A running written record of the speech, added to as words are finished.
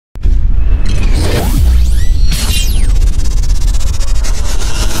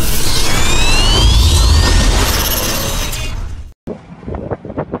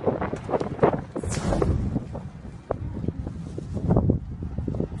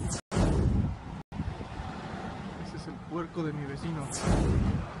puerco de mi vecino.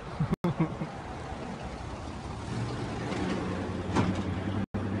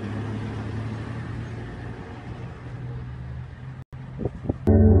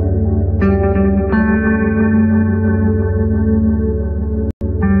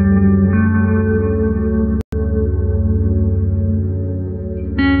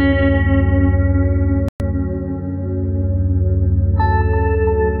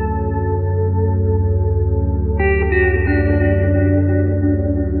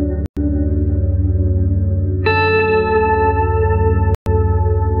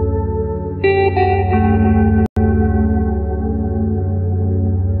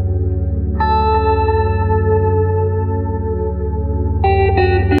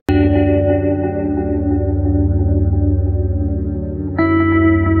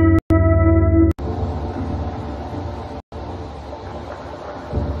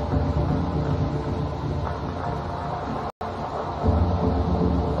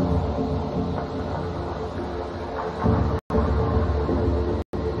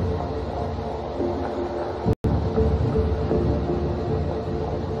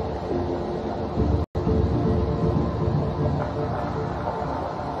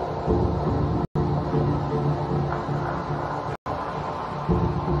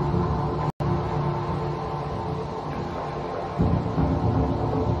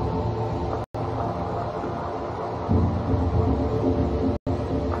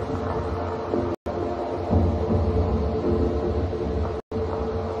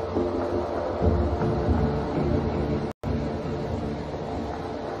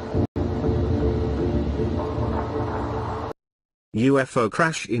 UFO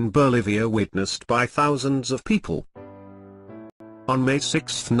crash in Bolivia witnessed by thousands of people. On May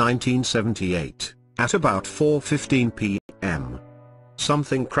 6, 1978, at about 4:15 p.m.,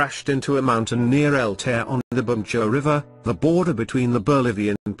 something crashed into a mountain near El Ter on the Buncho River, the border between the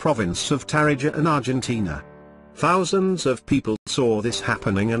Bolivian province of Tarija and Argentina. Thousands of people saw this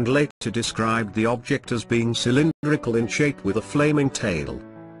happening and later described the object as being cylindrical in shape with a flaming tail.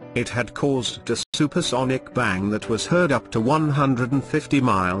 It had caused a supersonic bang that was heard up to 150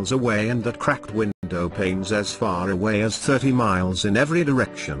 miles away and that cracked window panes as far away as 30 miles in every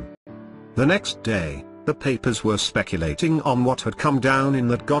direction. The next day, the papers were speculating on what had come down in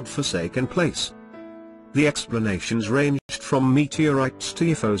that godforsaken place. The explanations ranged from meteorites to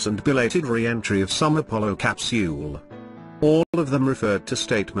UFOs and belated re-entry of some Apollo capsule. All of them referred to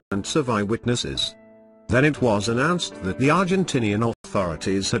statements of eyewitnesses. Then it was announced that the Argentinian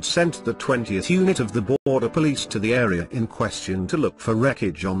authorities had sent the 20th unit of the border police to the area in question to look for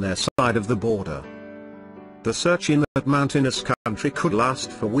wreckage on their side of the border. The search in that mountainous country could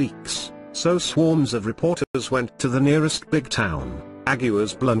last for weeks, so swarms of reporters went to the nearest big town,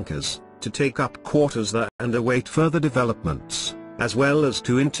 Aguas Blancas, to take up quarters there and await further developments, as well as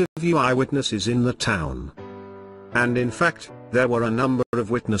to interview eyewitnesses in the town. And in fact, there were a number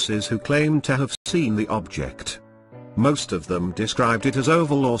of witnesses who claimed to have seen the object. Most of them described it as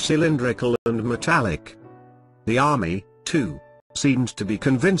oval or cylindrical and metallic. The army, too, seemed to be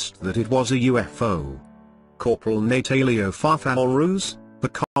convinced that it was a UFO. Corporal Natalio Farfalruz,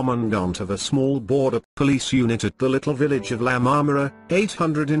 the commandant of a small border police unit at the little village of La Marmara,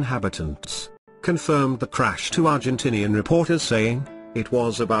 800 inhabitants, confirmed the crash to Argentinian reporters, saying, "It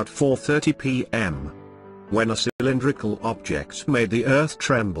was about 4:30 p.m. when a cylindrical object made the earth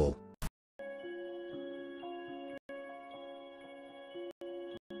tremble.